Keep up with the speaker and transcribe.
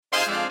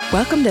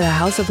Welcome to the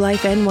House of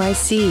Life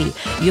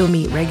NYC. You'll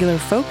meet regular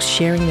folks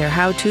sharing their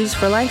how-tos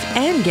for life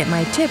and get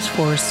my tips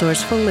for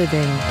resourceful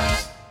living.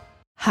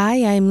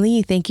 Hi, I'm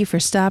Lee. Thank you for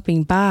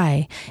stopping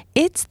by.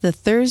 It's the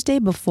Thursday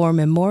before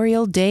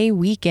Memorial Day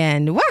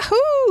weekend.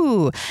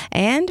 Wahoo!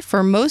 And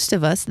for most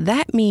of us,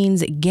 that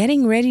means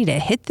getting ready to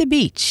hit the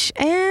beach.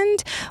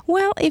 And,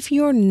 well, if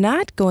you're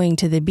not going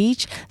to the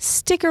beach,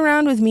 stick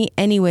around with me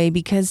anyway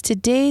because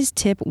today's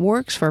tip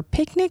works for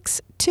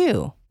picnics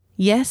too.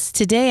 Yes,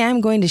 today I'm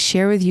going to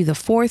share with you the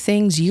 4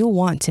 things you'll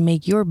want to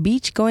make your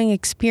beach-going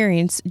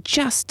experience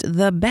just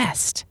the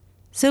best.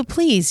 So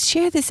please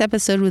share this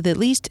episode with at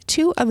least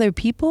 2 other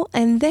people,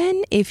 and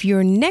then if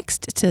you're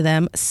next to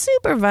them,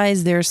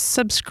 supervise their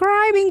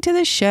subscribing to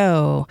the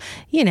show.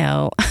 You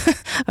know,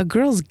 a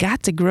girl's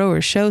got to grow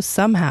her show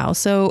somehow,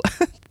 so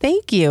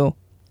thank you.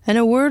 And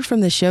a word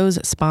from the show's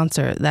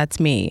sponsor, that's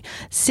me,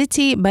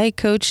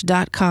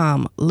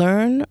 citybikecoach.com.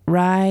 Learn,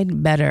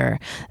 ride better.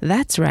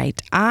 That's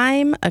right,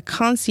 I'm a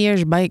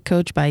concierge bike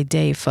coach by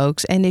day,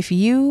 folks. And if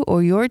you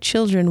or your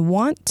children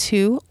want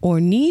to or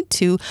need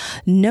to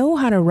know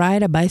how to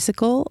ride a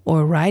bicycle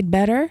or ride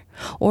better,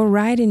 or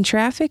ride in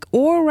traffic,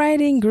 or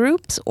ride in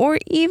groups, or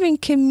even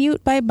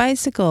commute by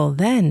bicycle,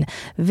 then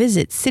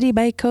visit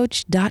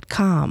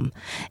citybikecoach.com.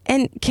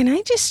 And can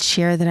I just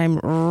share that I'm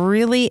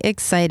really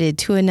excited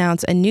to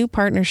announce a new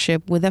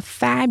partnership with a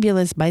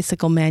fabulous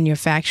bicycle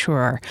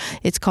manufacturer.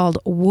 It's called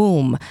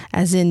Woom,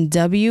 as in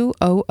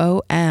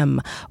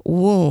WOOM,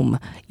 Woom.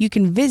 You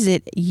can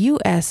visit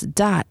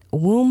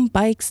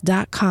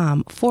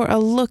us.woombikes.com for a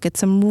look at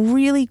some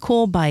really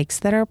cool bikes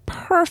that are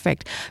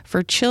perfect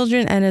for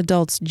children and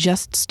adults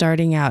just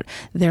starting out.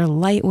 They're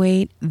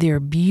lightweight,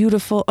 they're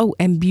beautiful,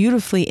 and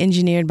beautifully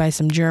engineered by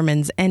some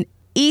Germans, and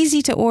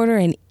easy to order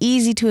and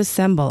easy to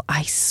assemble,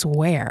 I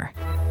swear.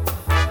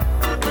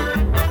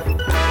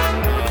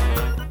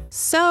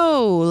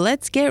 So,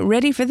 let's get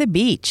ready for the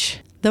beach.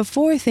 The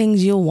 4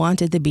 things you'll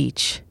want at the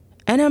beach: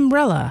 an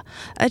umbrella,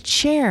 a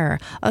chair,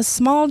 a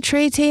small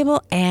tray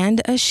table,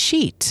 and a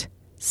sheet.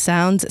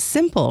 Sounds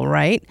simple,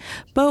 right?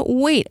 But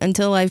wait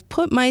until I've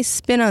put my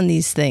spin on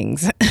these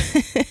things.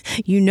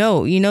 You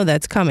know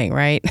that's coming,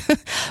 right?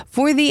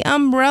 For the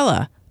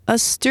umbrella, a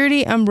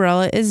sturdy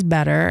umbrella is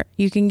better.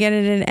 You can get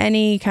it in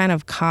any kind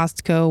of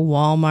Costco,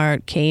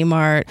 Walmart,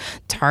 Kmart,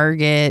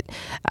 Target,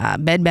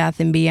 Bed Bath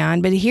 &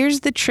 Beyond. But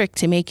here's the trick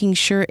to making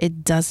sure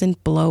it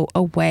doesn't blow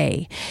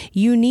away.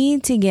 You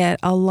need to get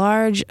a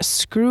large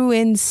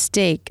screw-in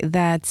stake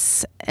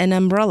that's an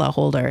umbrella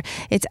holder.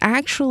 It's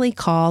actually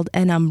called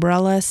an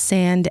umbrella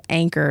sand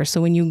anchor.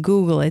 So when you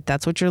Google it,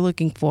 that's what you're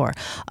looking for.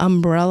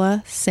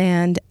 Umbrella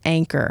sand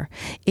anchor.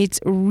 It's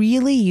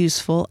really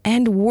useful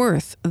and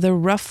worth the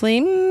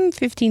roughly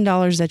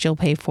 $15 that you'll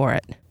pay for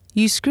it.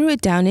 You screw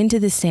it down into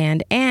the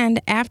sand, and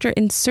after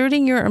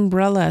inserting your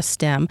umbrella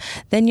stem,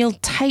 then you'll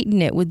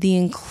tighten it with the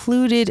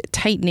included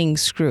tightening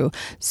screw,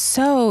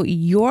 so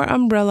your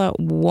umbrella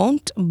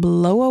won't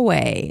blow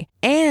away.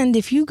 And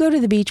if you go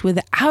to the beach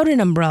without an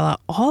umbrella,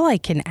 all I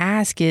can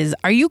ask is,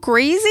 are you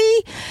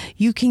crazy?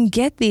 You can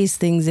get these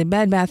things at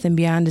Bed Bath &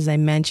 Beyond, as I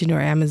mentioned,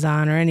 or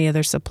Amazon, or any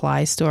other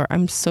supply store.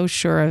 I'm so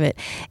sure of it.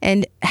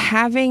 And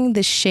having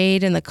the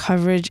shade and the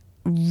coverage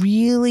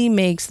really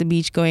makes the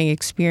beach-going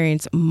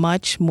experience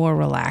much more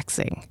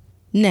relaxing.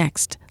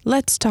 Next,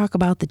 let's talk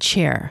about the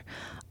chair.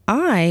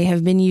 I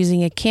have been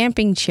using a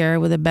camping chair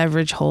with a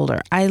beverage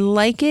holder. I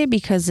like it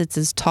because it's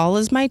as tall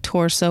as my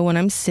torso when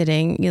I'm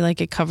sitting.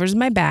 It covers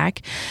my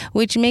back,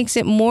 which makes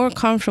it more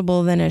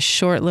comfortable than a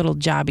short little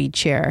jobby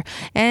chair.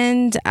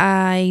 And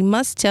I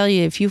must tell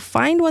you, if you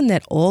find one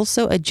that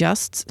also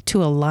adjusts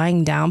to a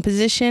lying down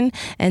position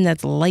and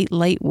that's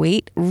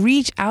lightweight,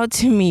 reach out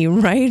to me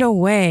right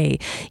away.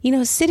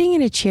 Sitting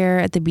in a chair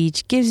at the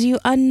beach gives you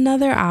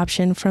another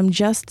option from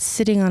just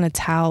sitting on a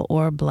towel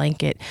or a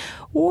blanket,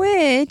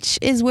 which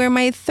is where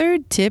my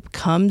 3rd tip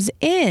comes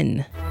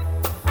in.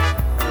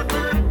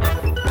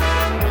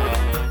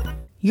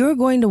 You're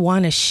going to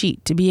want a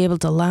sheet to be able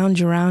to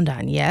lounge around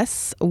on,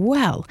 yes?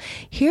 Well,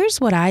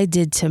 here's what I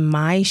did to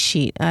my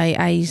sheet.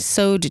 I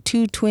sewed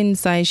 2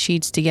 twin-size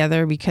sheets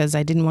together because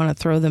I didn't want to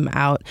throw them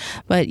out,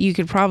 but you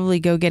could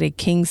probably go get a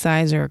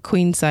king-size or a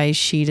queen-size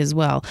sheet as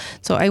well.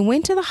 So I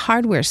went to the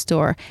hardware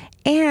store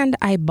and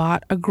I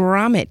bought a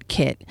grommet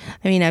kit.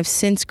 I've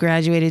since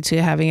graduated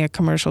to having a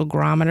commercial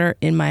grommeter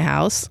in my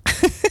house.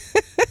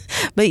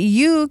 But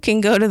you can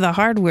go to the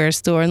hardware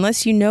store.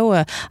 Unless you know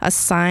a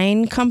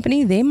sign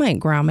company, they might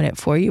grommet it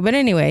for you. But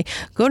anyway,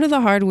 go to the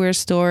hardware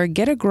store,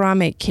 get a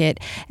grommet kit,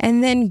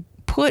 and then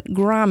put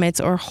grommets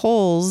or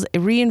holes,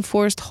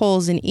 reinforced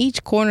holes in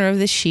each corner of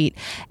the sheet,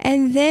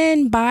 and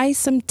then buy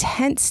some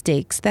tent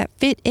stakes that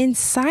fit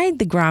inside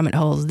the grommet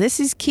holes. This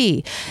is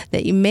key,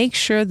 that you make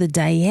sure the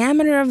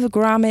diameter of the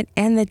grommet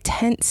and the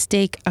tent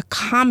stake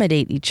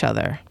accommodate each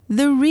other.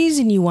 The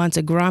reason you want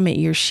to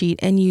grommet your sheet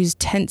and use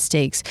tent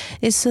stakes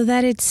is so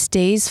that it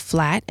stays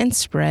flat and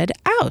spread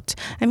out.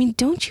 I mean,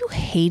 don't you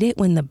hate it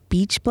when the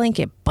beach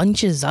blanket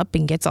bunches up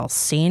and gets all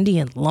sandy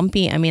and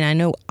lumpy? I mean, I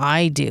know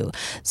I do.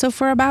 So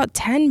for about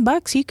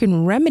 $10, you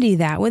can remedy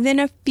that within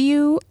a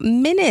few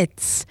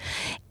minutes.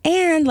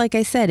 And like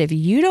I said, if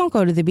you don't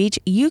go to the beach,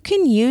 you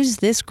can use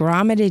this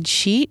grommeted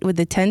sheet with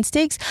the tent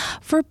stakes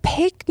for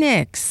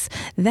picnics.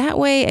 That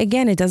way,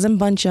 again, it doesn't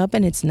bunch up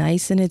and it's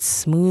nice and it's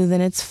smooth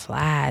and it's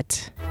flat.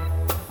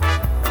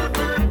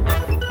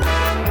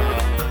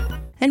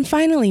 And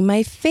finally,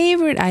 my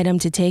favorite item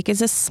to take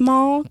is a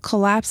small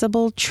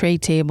collapsible tray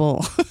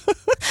table.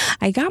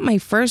 I got my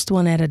first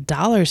one at a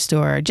dollar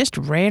store. Just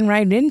ran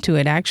right into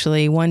it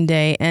actually one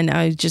day, and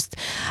I was just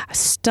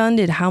stunned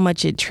at how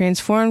much it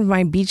transformed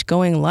my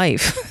beach-going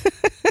life.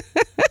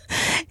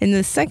 And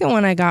the second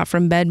one I got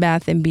from Bed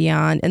Bath &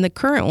 Beyond, and the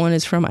current one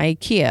is from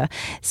IKEA.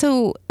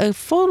 So a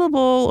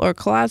foldable or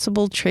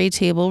collapsible tray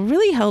table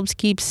really helps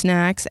keep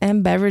snacks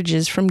and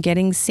beverages from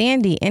getting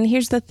sandy. And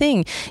here's the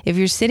thing. If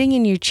you're sitting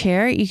in your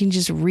chair, you can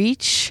just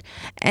reach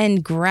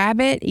and grab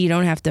it. You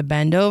don't have to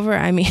bend over.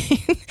 I mean,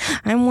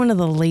 I'm one of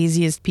the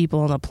laziest people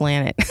on the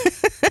planet.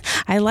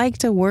 I like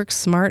to work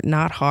smart,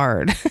 not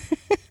hard.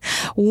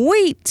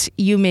 Wait,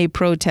 you may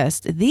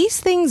protest.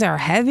 These things are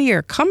heavy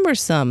or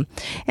cumbersome.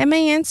 And my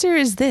answer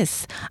is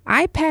this.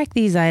 I pack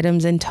these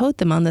items and tote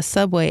them on the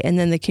subway and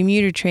then the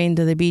commuter train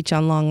to the beach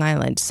on Long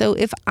Island. So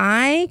if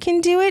I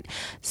can do it,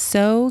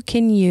 so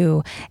can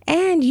you.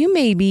 And you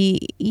may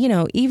be,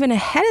 even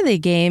ahead of the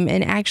game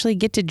and actually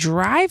get to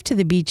drive to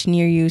the beach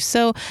near you.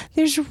 So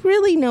there's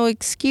really no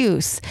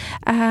excuse.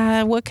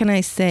 What can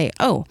I say?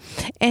 Oh,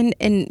 and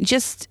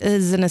just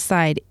as an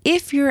aside,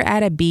 if you're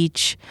at a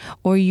beach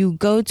or you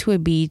go to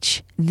a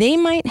beach, they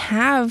might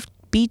have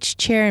beach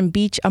chair and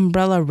beach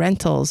umbrella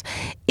rentals.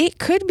 It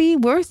could be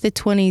worth the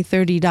 $20,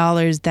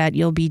 $30 that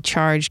you'll be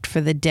charged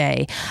for the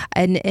day.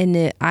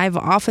 And I've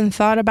often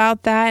thought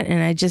about that,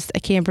 and I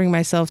can't bring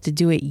myself to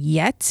do it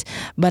yet,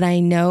 but I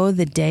know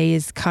the day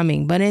is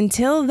coming. But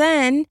until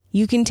then,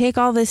 you can take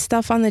all this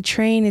stuff on the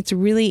train. It's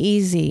really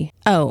easy.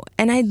 Oh,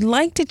 and I'd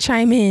like to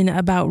chime in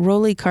about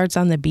rolly carts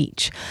on the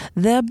beach.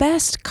 The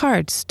best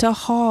carts to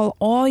haul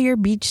all your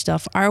beach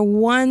stuff are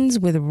ones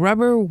with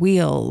rubber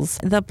wheels.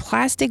 The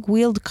plastic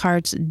wheeled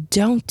carts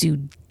don't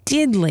do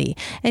diddly,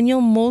 and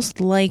you'll most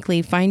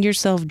likely find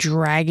yourself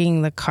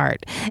dragging the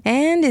cart.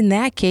 And in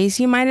that case,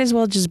 you might as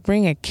well just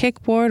bring a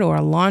kickboard or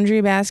a laundry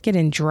basket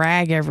and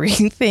drag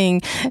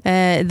everything.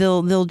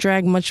 They'll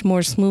drag much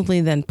more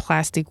smoothly than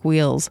plastic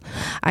wheels.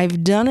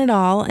 I've done it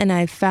all, and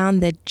I've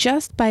found that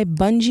just by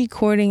bungee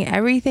cording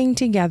everything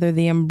together,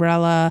 the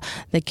umbrella,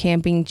 the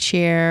camping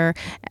chair,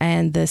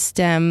 and the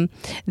stem,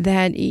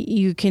 that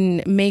you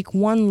can make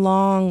one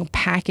long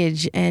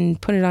package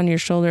and put it on your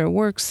shoulder. It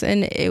works,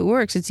 and it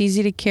works. It's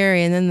easy to carry.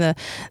 And then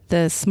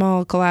the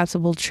small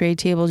collapsible tray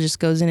table just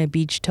goes in a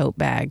beach tote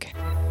bag.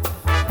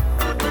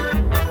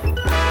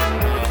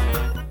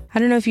 I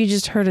don't know if you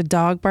just heard a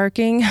dog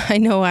barking. I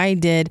know I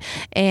did.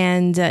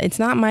 And it's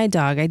not my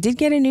dog. I did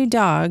get a new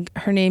dog.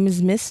 Her name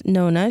is Miss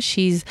Nona.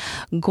 She's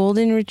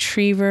golden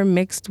retriever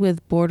mixed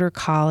with border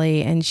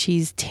collie, and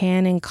she's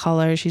tan in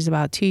color. She's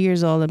about 2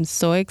 years old. I'm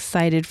so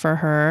excited for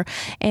her.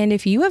 And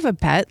if you have a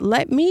pet,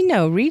 let me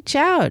know. Reach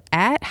out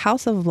at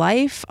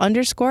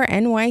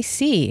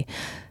houseoflife_NYC.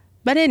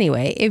 But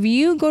anyway, if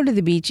you go to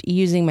the beach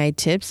using my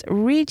tips,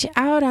 reach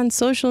out on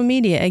social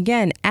media,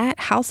 again, at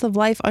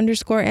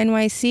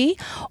houseoflife_NYC,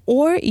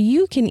 or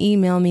you can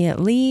email me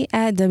at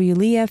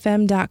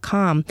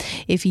lee@wleefm.com.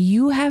 If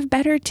you have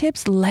better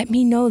tips, let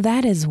me know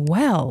that as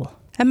well.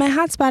 And my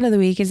hotspot of the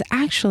week is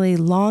actually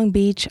Long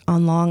Beach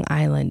on Long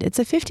Island. It's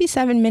a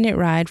 57-minute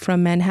ride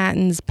from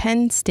Manhattan's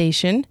Penn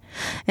Station,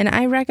 and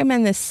I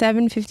recommend the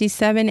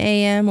 7:57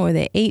 a.m. or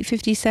the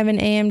 8:57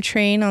 a.m.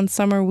 train on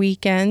summer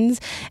weekends.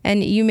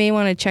 And you may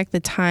want to check the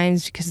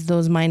times because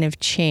those might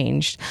have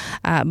changed,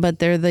 but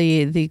they're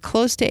the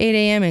close to 8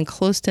 a.m. and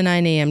close to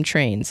 9 a.m.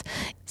 trains.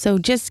 So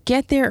just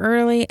get there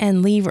early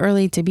and leave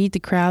early to beat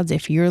the crowds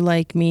if you're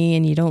like me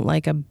and you don't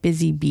like a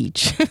busy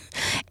beach.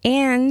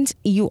 And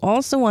you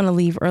also want to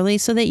leave early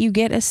so that you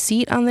get a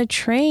seat on the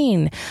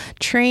train.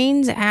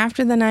 Trains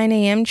after the 9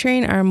 a.m.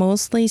 train are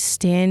mostly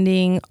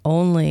standing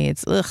only.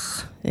 It's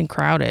and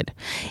crowded.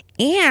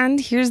 And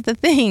here's the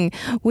thing.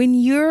 When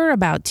you're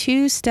about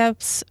two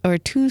stops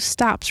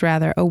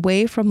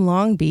away from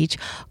Long Beach,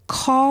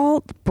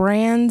 call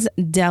Brand's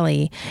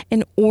Deli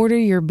and order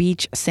your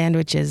beach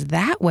sandwiches.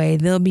 That way,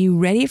 they'll be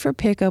ready for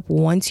pickup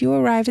once you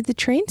arrive at the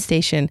train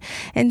station.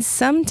 And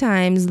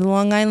sometimes the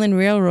Long Island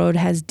Railroad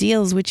has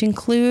deals which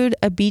include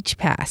a beach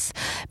pass.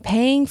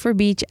 Paying for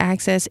beach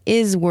access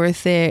is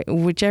worth it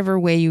whichever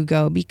way you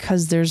go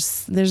because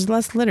there's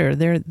less litter.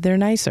 They're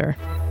nicer.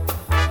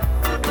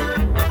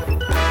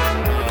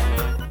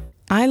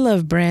 I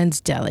love Brand's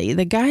Deli.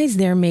 The guys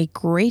there make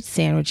great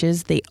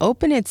sandwiches. They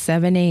open at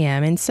 7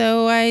 a.m. And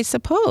so I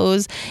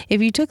suppose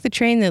if you took the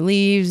train that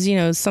leaves,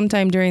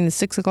 sometime during the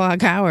 6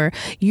 o'clock hour,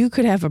 you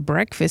could have a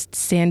breakfast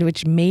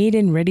sandwich made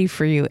and ready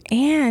for you.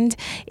 And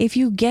if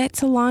you get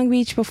to Long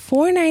Beach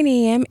before 9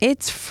 a.m.,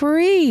 it's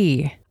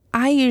free.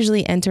 I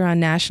usually enter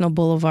on National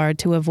Boulevard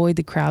to avoid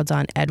the crowds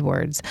on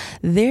Edwards.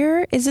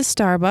 There is a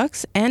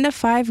Starbucks and a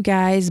Five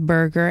Guys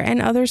burger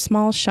and other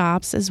small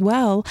shops, as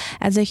well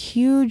as a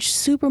huge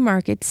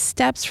supermarket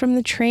steps from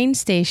the train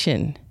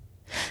station.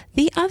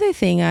 The other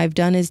thing I've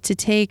done is to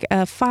take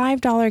a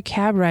 $5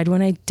 cab ride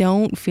when I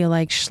don't feel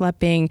like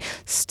schlepping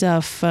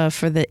stuff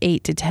for the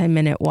 8 to 10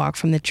 minute walk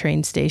from the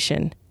train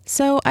station.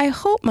 So I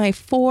hope my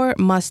 4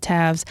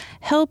 must-haves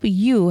help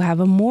you have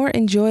a more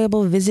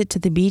enjoyable visit to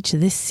the beach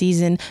this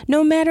season,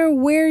 no matter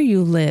where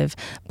you live.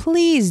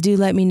 Please do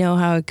let me know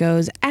how it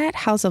goes at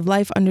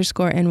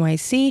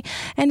houseoflife_NYC.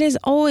 And as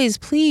always,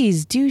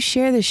 please do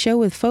share the show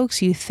with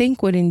folks you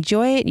think would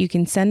enjoy it. You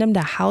can send them to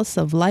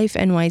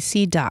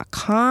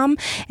houseoflifenyc.com,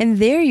 and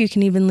there you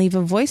can even leave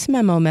a voice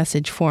memo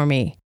message for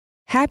me.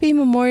 Happy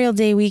Memorial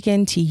Day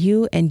weekend to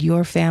you and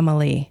your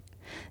family.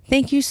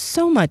 Thank you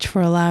so much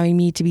for allowing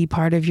me to be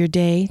part of your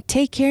day.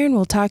 Take care and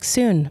we'll talk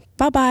soon.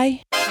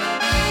 Bye-bye.